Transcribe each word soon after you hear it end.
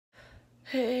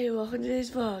Hey, welcome to today's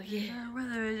vlog. Yeah. Our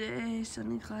weather is a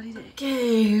sunny, cloudy day.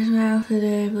 Okay, here's my outfit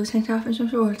today. Blue tank top and some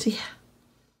shorts. Yeah.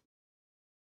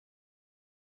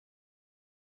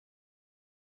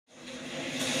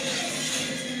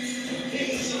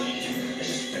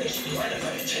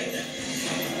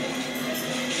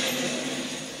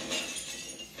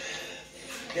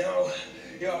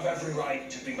 You have every right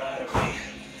to be mad at me.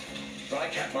 But I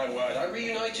kept my word. I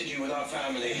reunited you with our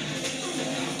family.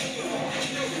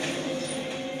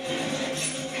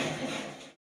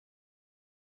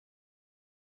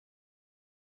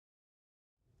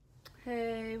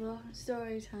 Hey, well,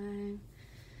 story time.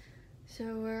 So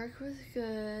work was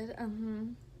good.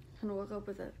 And woke up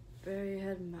with a very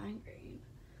head migraine.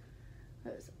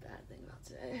 That was a bad thing about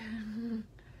today.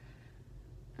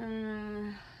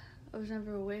 And I was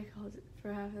never awake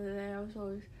for half of the day. I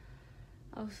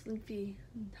was sleepy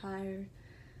and tired.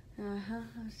 I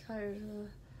was tired for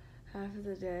half of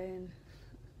the day, and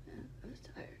I was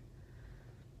tired.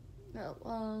 A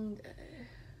long day.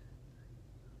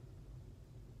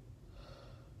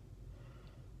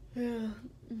 Yeah,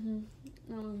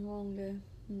 that was a long day.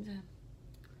 Yeah.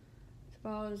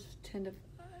 Tomorrow's 10 to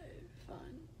 5,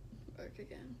 fun, work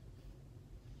again.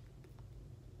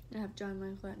 I have John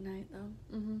Michael at night though.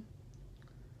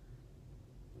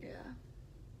 Yeah.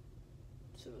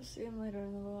 So we'll see him later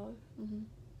in the vlog.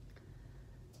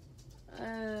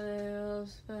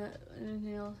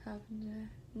 Anything else happened today?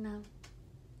 No,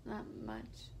 not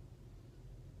much.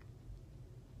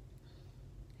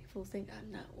 People think I'm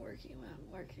not working when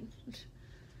I'm working.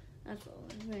 That's the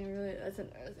only thing really, that's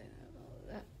another thing about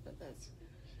that, but that's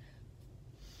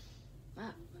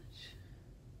not much.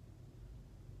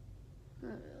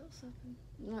 What else happened?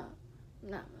 No,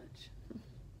 not much.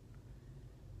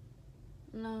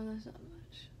 No, there's not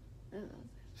much. There's nothing.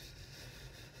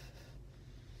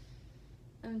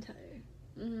 I'm tired.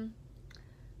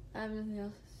 I have nothing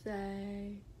else to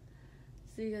say.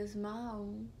 See you guys tomorrow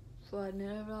for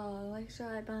another vlog. Like,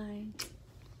 bye.